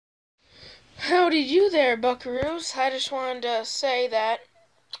Howdy do there, buckaroos. I just wanted to say that,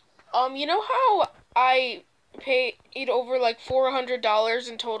 you know how I paid over like $400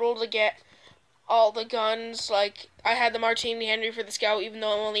 in total to get all the guns? Like, I had the Martini Henry for the Scout, even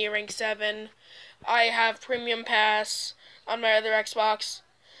though I'm only a rank 7. I have Premium Pass on my other Xbox.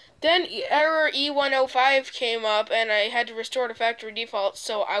 Then error E105 came up, and I had to restore to factory default,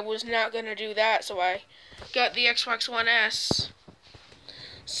 so I was not going to do that, so I got the Xbox One S.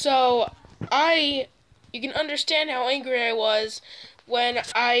 So, you can understand how angry I was when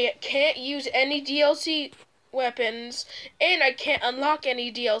I can't use any DLC weapons, and I can't unlock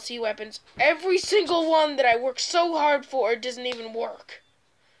any DLC weapons. Every single one that I worked so hard for doesn't even work.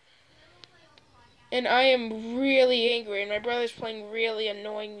 And I am really angry, and my brother's playing really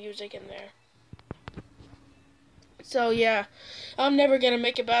annoying music in there. So yeah, I'm never gonna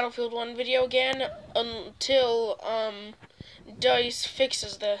make a Battlefield 1 video again until DICE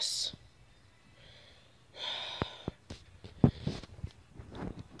fixes this.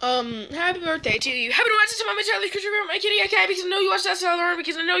 Happy birthday to you. Haven't watched this on my channel because you're my kitty. I can't because I know you watch that,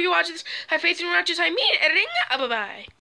 because I know you watch this. Have faith in what I mean. Editing. Bye bye.